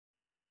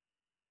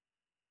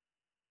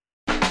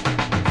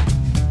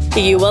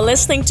You are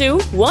listening to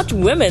What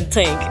Women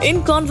Think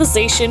in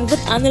conversation with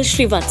Anil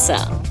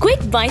Srivatsa.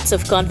 Quick bites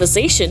of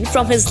conversation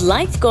from his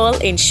live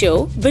call-in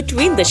show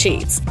Between the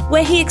Shades,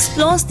 where he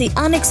explores the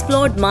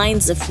unexplored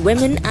minds of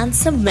women and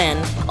some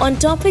men on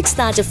topics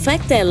that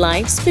affect their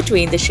lives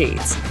between the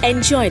shades.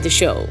 Enjoy the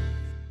show.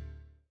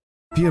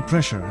 Peer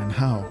pressure and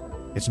how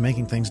it's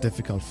making things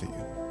difficult for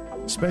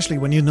you, especially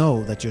when you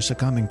know that you're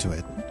succumbing to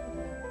it.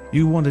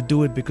 You want to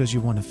do it because you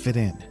want to fit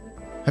in.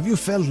 Have you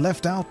felt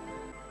left out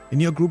in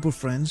your group of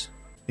friends,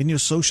 in your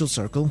social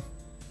circle,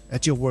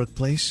 at your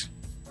workplace?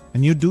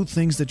 And you do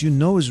things that you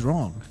know is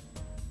wrong,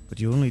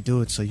 but you only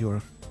do it so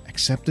you're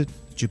accepted,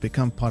 that you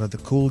become part of the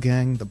cool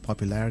gang, the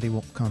popularity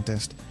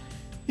contest,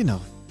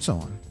 so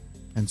on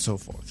and so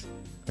forth.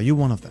 Are you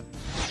one of them?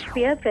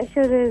 Peer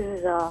pressure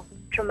is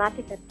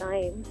traumatic at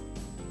times,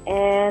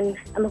 and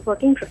I'm a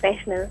working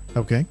professional.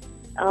 Okay.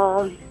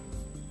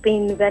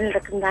 Being well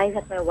recognized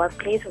at my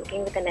workplace,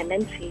 working with an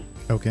MNC.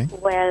 Okay.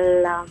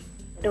 Well,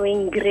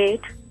 doing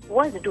great.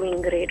 Was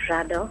doing great,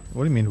 rather.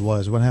 What do you mean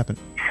was? What happened?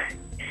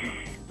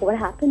 What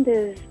happened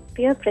is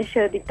peer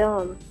pressure, the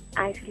term,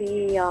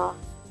 actually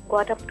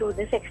got up to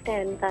this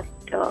extent that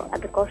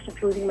at the cost of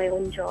losing my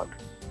own job.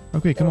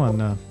 Okay, come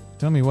on.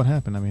 Tell me what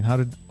happened. I mean, how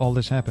did all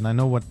this happen? I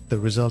know what the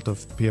result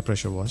of peer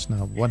pressure was.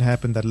 Now, what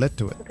happened that led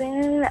to it?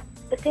 Well,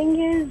 the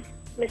thing is,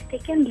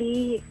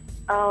 mistakenly,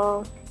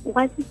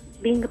 one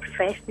being a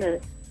professional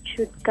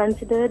should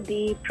consider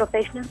the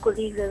professional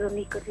colleagues as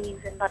only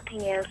colleagues and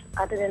nothing else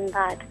other than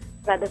that.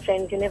 Rather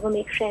friends. You never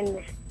make friends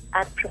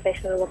at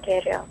professional work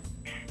area.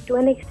 To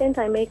an extent,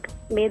 I made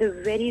a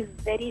very,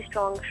 very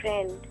strong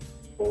friend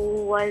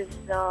who was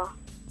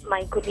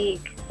my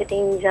colleague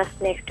sitting just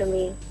next to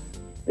me.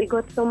 We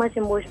got so much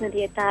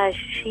emotionally attached.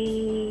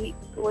 She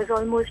was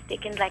almost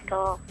taken like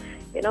a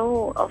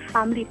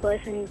family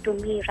person to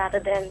me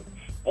rather than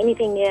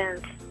anything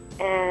else,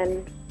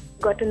 and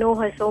got to know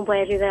her so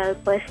very well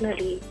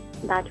personally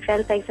that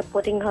felt like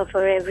supporting her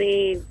for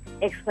every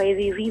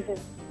XYZ reason.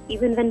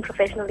 Even when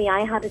professionally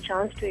I had a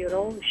chance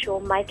to, show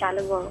my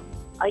caliber,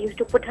 I used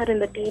to put her in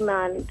the team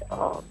and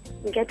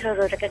get her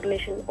a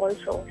recognition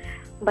also.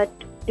 But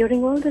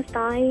during all this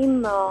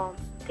time,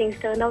 things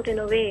turned out in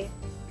a way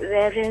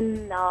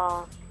wherein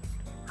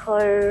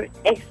her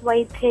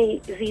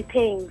XYZ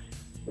things,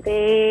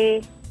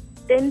 they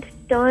didn't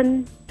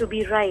turn to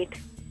be right.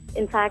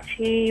 In fact,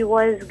 she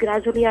was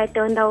gradually, I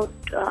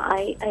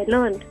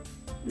learned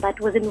that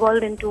was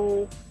involved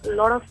into a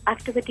lot of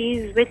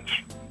activities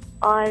which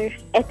are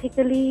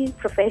ethically,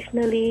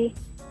 professionally,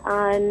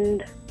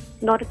 and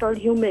not at all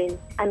humane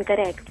and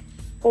correct.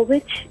 For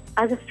which,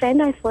 as a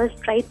friend, I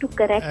first tried to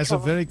correct As her. a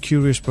very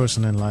curious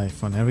person in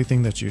life, on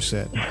everything that you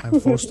said, I'm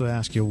forced to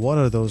ask you, what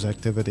are those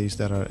activities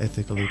that are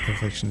ethically,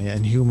 professionally,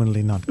 and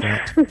humanly not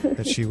correct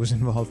that she was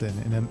involved in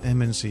an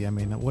MNC? I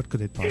mean, what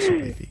could it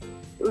possibly be?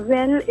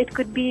 Well, it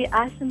could be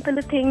as simple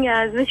a thing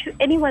as which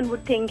anyone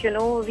would think,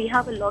 we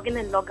have a login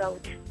and log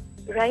out,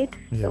 right?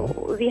 Yeah.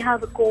 So we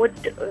have a code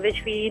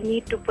which we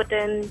need to put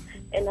in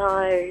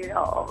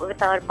our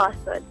with our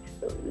password.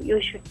 So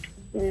you should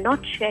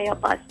not share your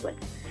password.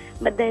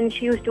 But then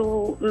she used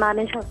to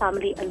manage her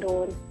family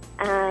alone.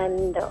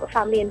 And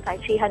family, in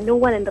fact, she had no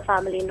one in the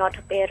family, not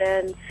her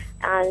parents,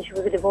 and she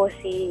was a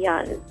divorcee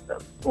and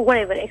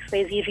whatever,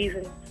 XYZ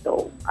reason.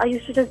 So I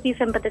used to just be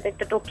sympathetic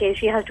that, okay,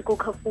 she has to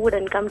cook her food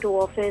and come to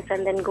office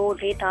and then go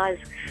late hours.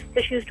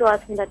 So she used to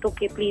ask me that,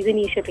 okay, please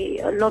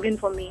initially log in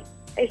for me.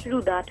 I used to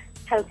do that,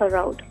 help her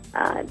out,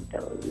 and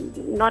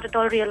not at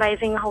all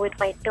realizing how it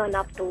might turn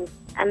up to.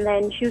 And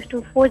then she used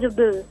to forge a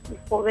bill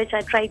for which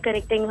I tried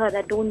correcting her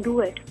that don't do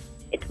it.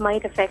 It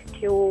might affect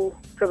you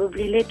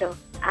probably later.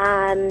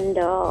 And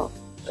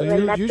So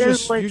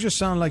you just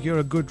sound like you're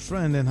a good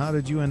friend, and how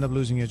did you end up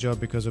losing your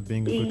job because of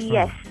being a good friend?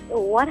 Yes. So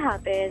what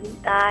happened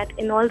that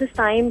in all this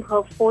time,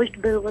 her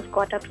forged bill was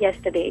caught up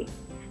yesterday.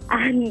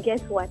 And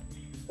guess what?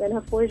 When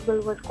her forged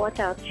bill was caught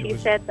up, she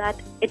said that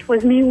it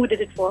was me who did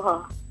it for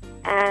her.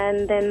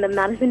 And then the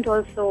management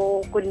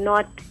also could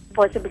not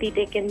possibly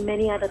take in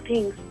many other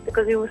things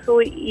because we were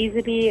so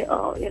easily,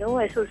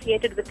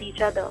 associated with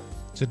each other.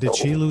 So did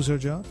she lose her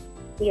job?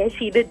 Yes,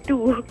 she did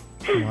too.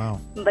 Wow.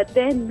 But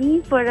then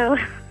me, for a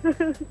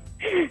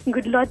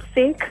good Lord's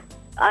sake,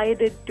 I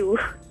did too.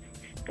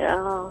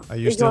 Are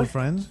you still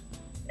friends?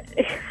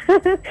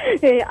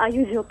 Are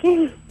you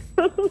joking?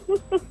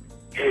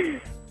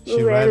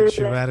 She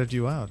ratted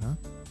you out,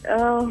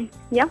 huh?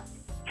 Yeah.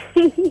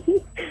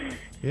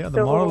 Yeah,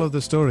 the moral of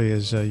the story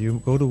is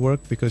you go to work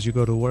because you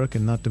go to work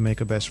and not to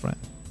make a best friend.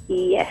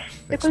 Yes,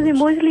 because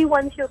emotionally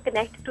once you're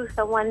connected to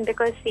someone,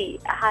 because see,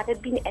 had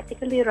it been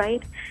ethically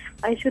right,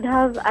 I should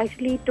have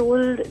actually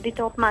told the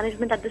top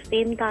management at the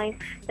same time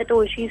that,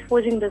 oh, she's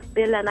forging this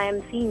bill and I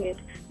am seeing it.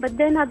 But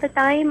then at the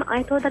time,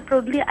 I thought that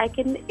probably I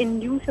can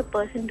induce a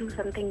person to do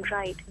something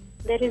right.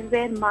 There is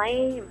where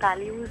my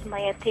values,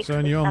 my ethics... So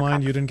in your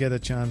mind, you didn't get a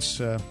chance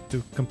to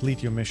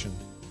complete your mission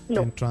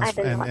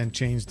and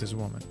change this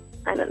woman.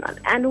 I don't know.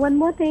 And one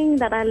more thing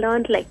that I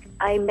learned, like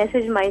I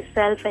messaged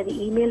myself an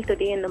email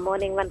today in the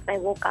morning once I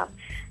woke up,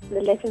 the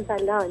lessons I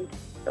learned.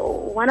 So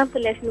one of the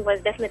lessons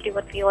was definitely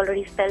what we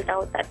already spelled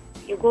out, that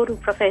you go to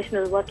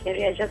professional work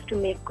area just to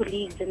make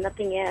colleagues and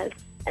nothing else.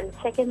 And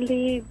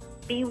secondly,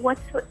 be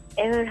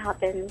whatsoever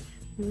happens,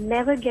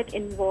 never get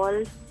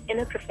involved in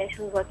a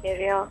professional work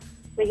area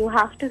where you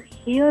have to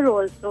hear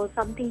also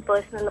something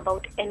personal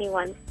about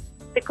anyone,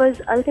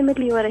 because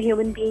ultimately you are a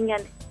human being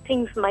and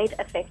things might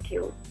affect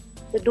you.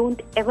 So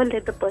don't ever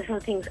let the personal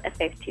things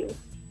affect you.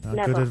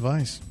 Never. Good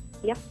advice.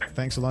 Yep.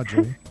 Thanks a lot,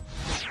 Julie.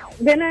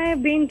 When I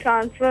have been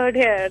transferred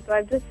here, so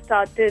I just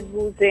started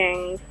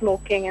boozing,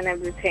 smoking and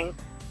everything.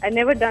 I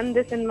never done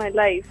this in my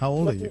life. How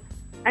old are you?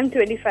 I'm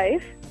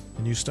 25.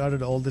 And you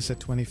started all this at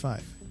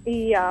 25?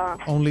 Yeah.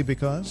 Only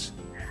because?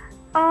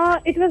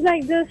 It was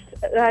like just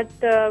that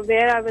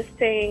where I was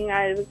staying,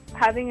 I was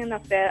having an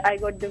affair. I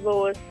got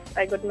divorced,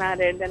 I got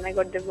married, then I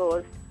got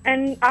divorced.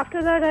 And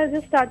after that, I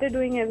just started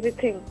doing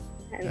everything.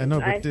 And I know,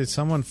 but did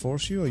someone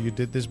force you, or you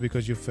did this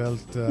because you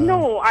felt...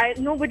 No,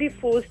 nobody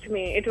forced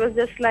me. It was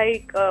just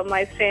like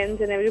my friends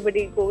and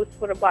everybody goes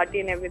for a party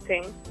and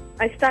everything.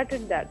 I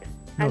started that.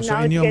 No, and so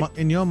now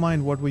in your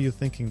mind, what were you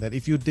thinking? That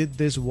if you did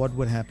this, what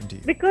would happen to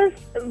you? Because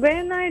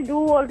when I do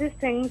all these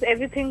things,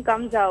 everything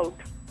comes out.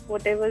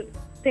 Whatever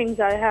things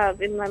I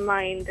have in my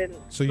mind and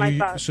my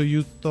past. So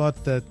you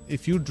thought that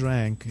if you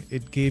drank,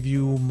 it gave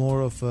you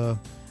more of a...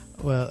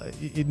 Well,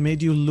 it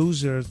made you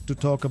loser to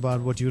talk about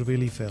what you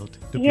really felt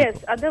to Yes,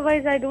 people.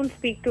 otherwise I don't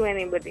speak to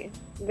anybody.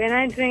 When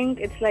I drink,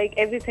 it's like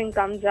everything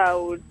comes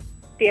out.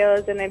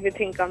 Tears and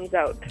everything comes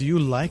out. Do you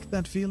like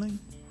that feeling?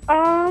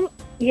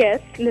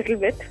 Yes, little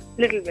bit,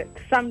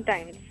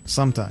 sometimes.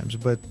 Sometimes,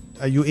 but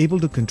are you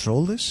able to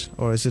control this,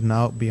 or is it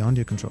now beyond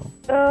your control?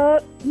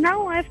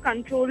 Now I've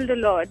controlled a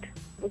lot,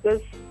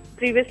 because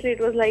previously it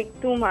was like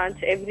too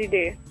much every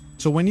day.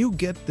 So when you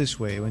get this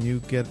way, when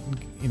you get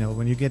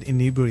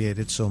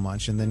inebriated so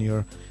much, and then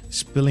you're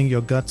spilling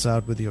your guts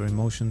out with your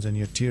emotions and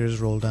your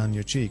tears roll down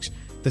your cheeks,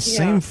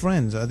 same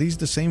friends, are these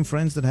the same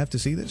friends that have to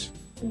see this?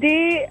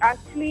 They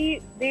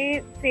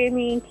say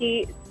me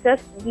ki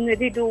just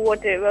really do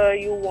whatever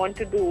you want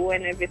to do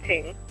and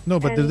everything. No,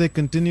 but do they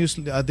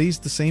continuously, are these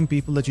the same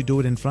people that you do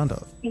it in front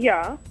of?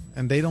 Yeah.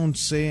 And they don't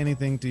say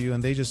anything to you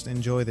and they just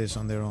enjoy this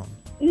on their own?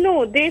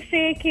 No, they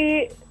say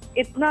ki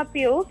itna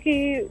piyo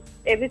ki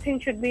everything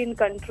should be in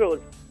control.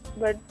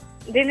 But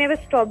they never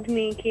stopped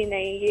me ki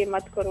nahi ye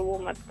mat karo, wo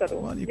mat karo.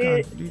 Well,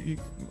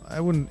 I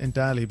wouldn't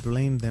entirely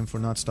blame them for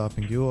not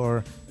stopping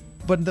you,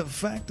 but the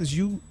fact is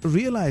you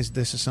realize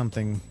this is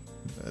something,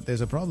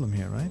 there's a problem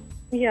here, right?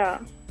 Yeah,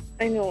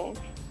 I know.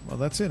 Well,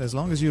 that's it. As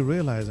long as you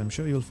realize, I'm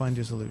sure you'll find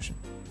your solution.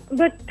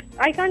 But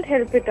I can't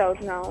help it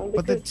out now.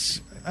 But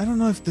I don't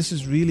know if this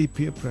is really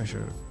peer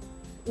pressure.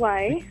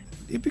 Why?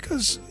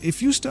 Because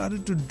if you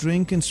started to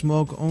drink and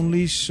smoke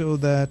only so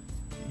that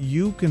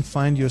you can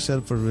find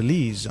yourself a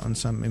release on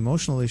some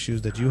emotional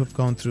issues that you have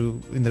gone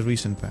through in the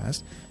recent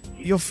past,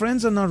 your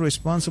friends are not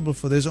responsible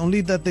for this,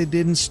 only that they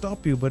didn't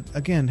stop you. But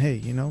again,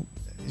 hey,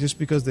 just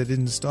because they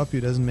didn't stop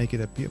you doesn't make it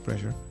a peer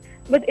pressure.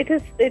 But it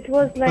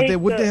was like... But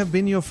would they have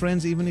been your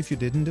friends even if you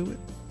didn't do it?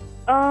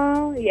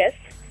 Yes.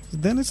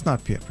 Then it's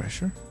not peer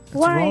pressure. It's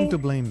Why? wrong to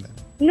blame them.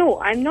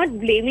 No, I'm not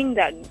blaming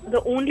that.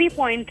 The only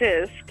point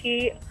is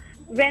ki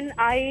when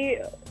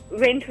I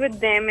went with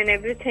them and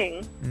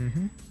everything,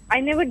 I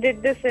never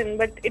did this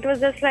but it was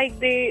just like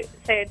they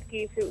said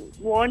ki if you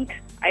want,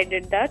 I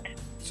did that.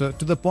 So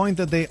to the point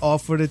that they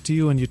offered it to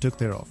you and you took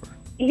their offer?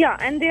 Yeah,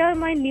 and they are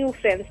my new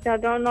friends. They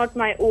are not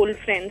my old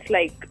friends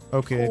like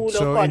okay, school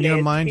so or college. In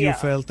your mind you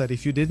felt that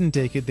if you didn't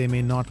take it, they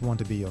may not want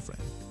to be your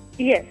friend.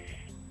 Yes,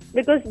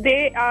 because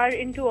they are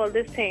into all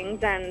these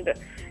things, and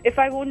if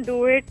I won't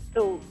do it,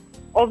 so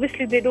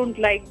obviously they don't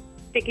like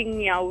taking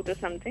me out or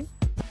something.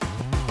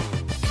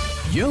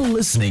 You're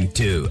listening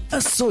to a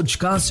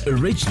Sojcast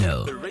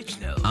original.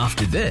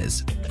 After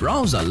this,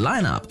 browse our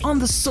lineup on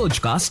the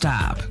Sojcast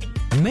app.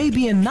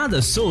 Maybe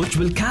another Soj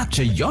will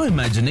capture your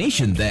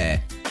imagination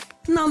there.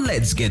 Now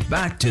let's get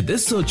back to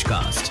this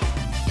Sojcast.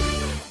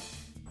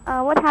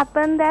 What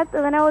happened that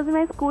when I was in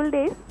my school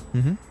days,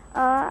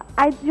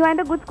 I joined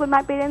a good school.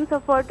 My parents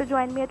offered to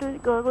join me to a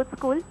good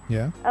school.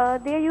 Yeah.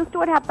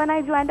 What happened,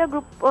 I joined a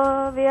group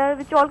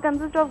which all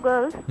consist of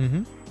girls.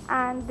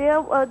 And they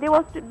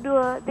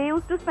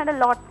used to spend a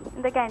lot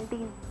in the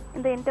canteen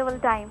in the interval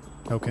time.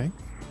 Okay.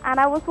 And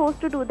I was forced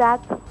to do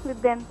that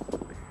with them.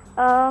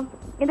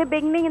 In the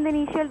beginning, in the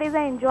initial days,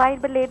 I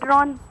enjoyed, but later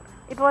on,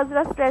 it was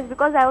a stress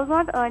because I was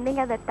not earning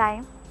at that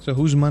time. So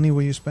whose money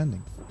were you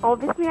spending?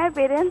 Obviously, my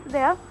parents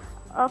there.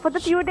 For the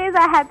few days,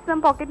 I had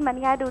some pocket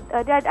money. I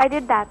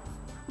did that,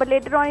 but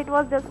later on, it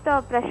was just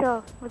a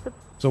pressure.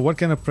 So what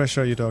kind of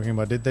pressure are you talking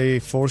about? Did they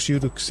force you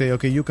to say,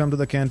 okay, you come to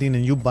the canteen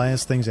and you buy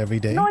us things every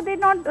day? No, they did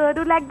not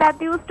do like that.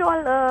 They used to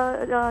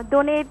all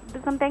donate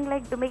something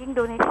like making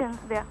donations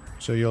there.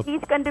 So you're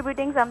each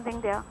contributing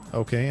something there.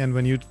 Okay, and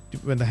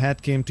when the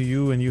hat came to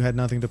you and you had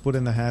nothing to put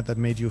in the hat, that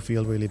made you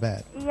feel really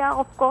bad. Yeah,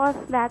 of course,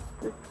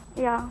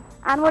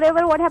 and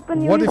what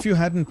happened? What if you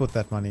hadn't put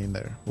that money in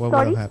there? What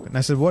would have happened?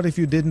 I said, what if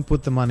you didn't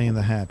put the money in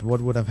the hat?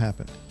 What would have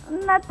happened?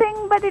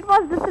 Nothing, but it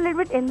was just a little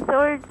bit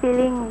insult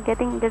feeling,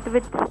 getting a little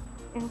bit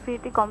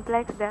inferiority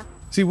complex there.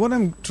 See, what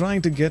I'm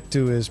trying to get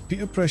to is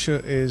peer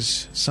pressure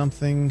is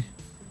something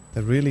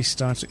that really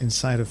starts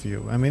inside of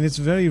you. I mean, it's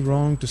very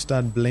wrong to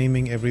start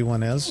blaming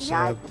everyone else.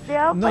 Yeah,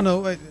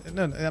 No,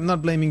 I'm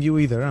not blaming you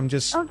either. I'm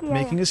just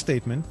making a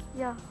statement.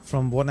 Yeah.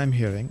 From what I'm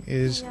hearing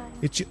is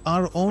it's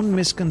our own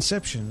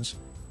misconceptions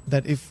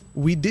that if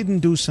we didn't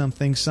do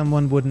something,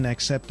 someone wouldn't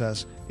accept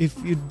us. If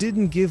you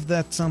didn't give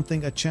that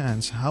something a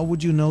chance, how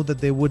would you know that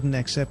they wouldn't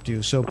accept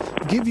you? So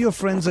give your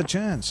friends a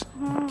chance.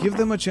 Give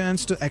them a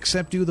chance to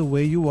accept you the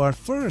way you are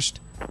first.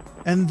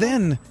 And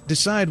then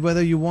decide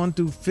whether you want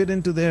to fit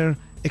into their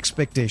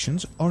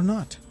expectations or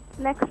not.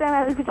 Next time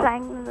I will be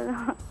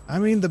trying. I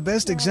mean, the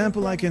best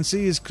example I can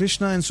see is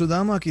Krishna and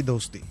Sudama ki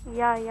dosti.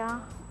 Yeah.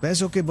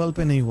 पैसों के बल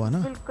पे नहीं हुआ ना.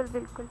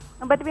 बिल्कुल.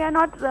 But we are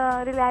not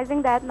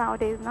realizing that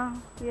nowadays, no?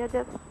 We are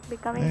just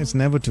becoming... It's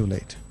never too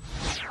late.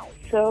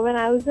 So when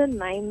I was in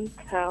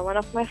 9th, one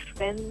of my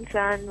friends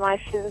and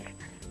myself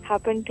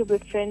happened to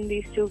befriend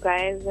these two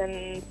guys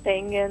and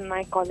staying in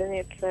my colony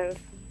itself.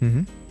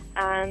 Mm-hmm.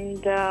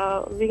 And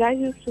we guys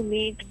used to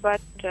meet,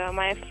 but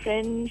my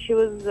friend, she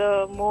was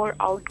a more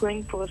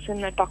outgoing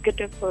person, a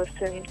talkative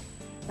person.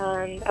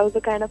 And I was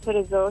a kind of a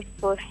reserved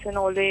person,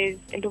 always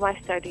into my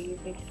studies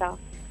and stuff.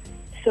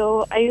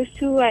 So I used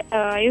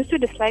to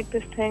dislike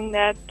this thing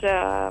that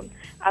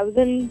I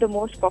wasn't the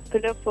most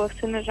popular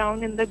person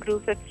around in the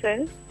group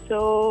itself.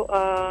 So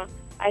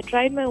I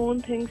tried my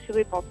own things to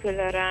be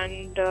popular.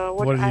 And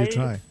what did you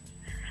try?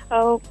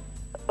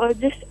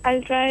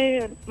 I'll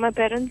try. My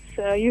parents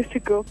used to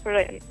go for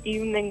an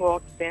evening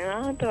walk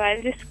there, so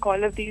I'll just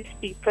call up these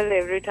people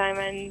every time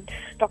and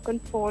talk on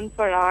phone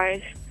for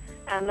hours.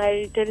 And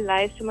I'll tell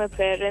lies to my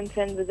parents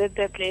and visit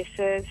their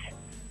places.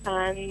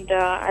 And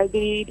I'll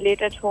be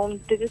late at home.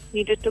 They just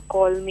needed to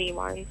call me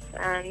once,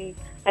 and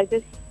I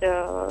just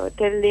tell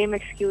lame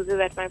excuses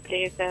at my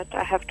place that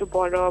I have to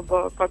borrow a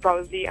book or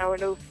probably I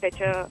want to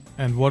fetch a...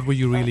 And what were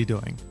you really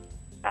doing?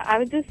 I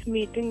was just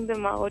meeting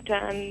them out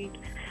and...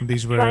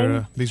 These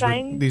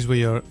were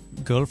your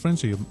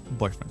girlfriends or your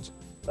boyfriends?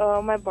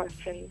 My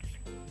boyfriends.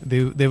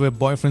 They were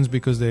boyfriends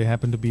because they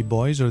happened to be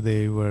boys, or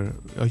you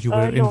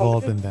were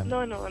involved in them?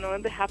 No.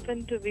 They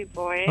happened to be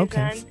boys.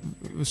 Okay.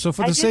 And so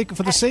for the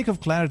sake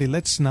of clarity,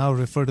 let's now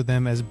refer to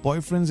them as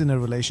boyfriends in a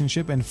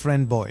relationship and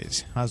friend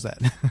boys. How's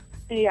that?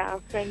 Yeah,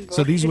 friend boys.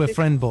 So these were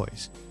friend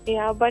boys.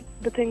 Yeah, but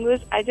the thing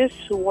was, I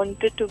just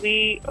wanted to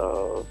be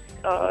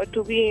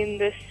in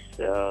this.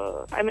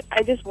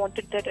 I just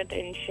wanted that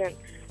attention.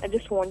 I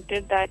just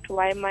wanted that.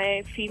 Why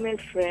my female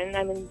friend,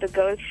 the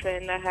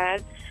girlfriend I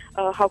had,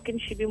 how can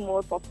she be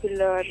more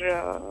popular?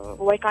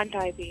 Why can't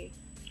I be?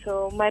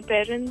 So my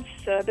parents,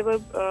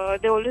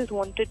 they always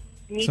wanted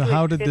me. So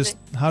how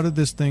did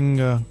this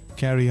thing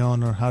carry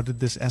on, or how did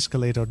this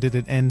escalate, or did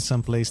it end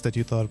someplace that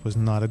you thought was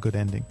not a good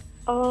ending?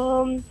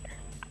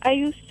 I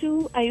used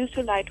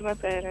to lie to my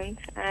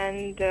parents,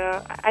 and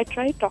I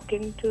tried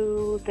talking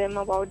to them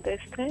about this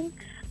thing,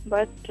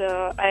 but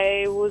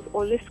I was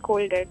always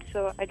scolded.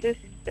 So I just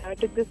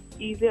took this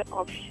easier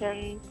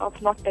option of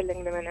not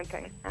telling them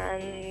anything,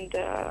 and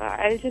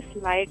I just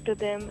lied to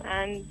them.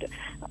 And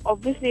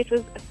obviously, it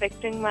was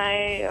affecting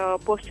my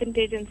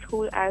percentage in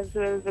school as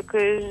well,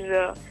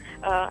 because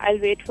I'll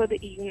wait for the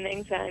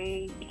evenings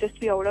and just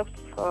be out of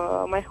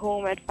my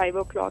home at 5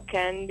 o'clock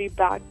and be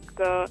back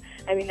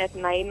at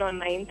 9 or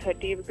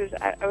 9:30, because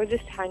I was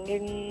just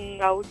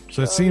hanging out.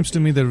 So it seems to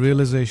me the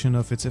realization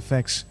of its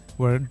effects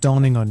were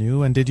dawning on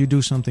you, and did you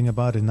do something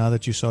about it now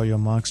that you saw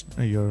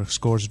your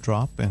scores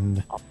drop?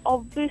 And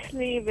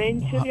obviously,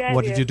 eventually,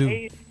 what did you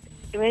do?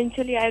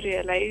 Eventually, I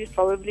realized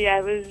probably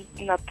I was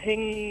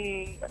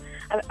nothing.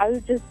 I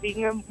was just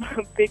being a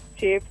big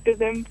chape to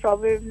them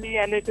probably,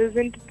 and it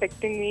wasn't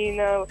affecting me in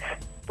a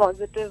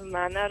positive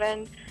manner.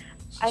 And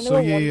I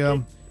never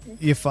wanted.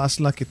 ये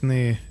फासला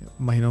कितने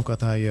महीनों का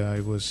था? Yeah,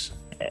 it was.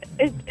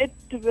 It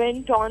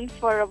went on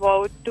for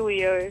about 2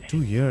 years.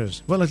 2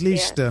 years. Well, at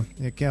least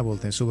क्या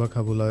बोलते हैं, सुबह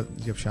का भूला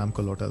जब शाम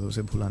को लौटा तो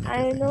उसे भूला नहीं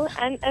कहते हैं. I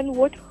know, and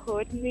what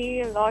hurt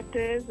me a lot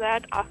is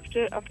that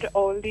after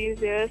all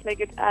these years,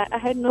 I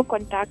had no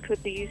contact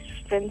with these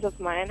friends of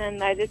mine,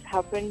 and I just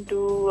happened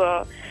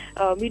to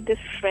meet this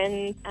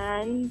friend,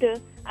 and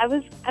I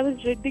was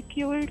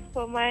ridiculed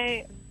for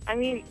my.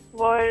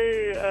 For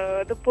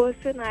the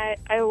person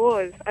I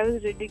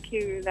was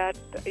ridiculed that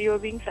you were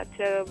being such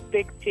a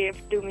big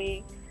chafe to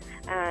me,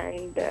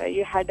 and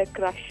you had a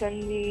crush on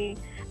me,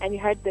 and you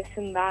had this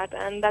and that,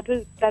 and that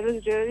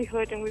was really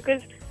hurting,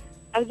 because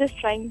I was just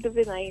trying to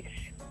be nice.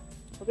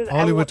 Because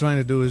all you were trying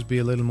to do is be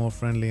a little more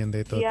friendly, and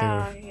they thought they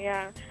were...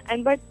 Yeah.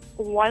 And but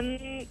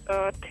one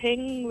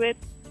thing with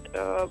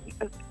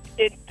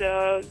it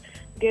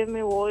gave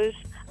me was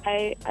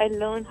I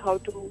learned how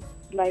to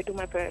lie to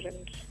my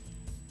parents.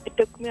 It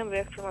took me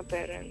away from my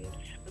parents,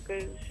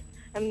 because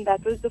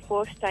that was the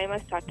first time I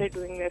started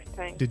doing this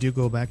thing. Did you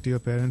go back to your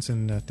parents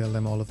and tell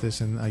them all of this,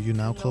 and are you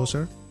now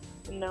closer?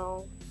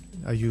 No.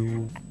 Are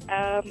you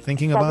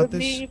thinking about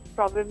this?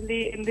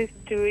 Probably in these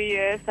 2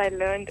 years I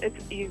learned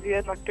it's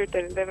easier not to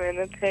tell them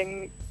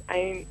anything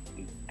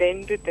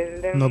than to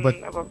tell them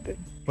about this.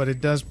 But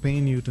it does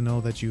pain you to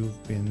know that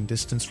you've been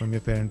distanced from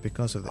your parent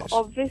because of this.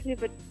 Obviously,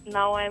 but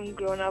now I'm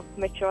grown up,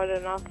 mature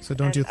enough. So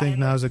don't you think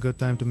now is a good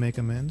time to make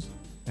amends?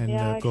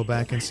 And go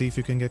back and see if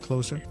you can get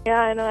closer?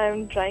 Yeah, I know.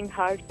 I'm trying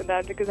hard for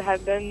that because I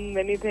have done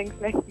many things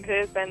like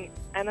this, and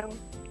I know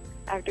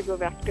I have to go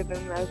back to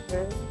them as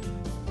well.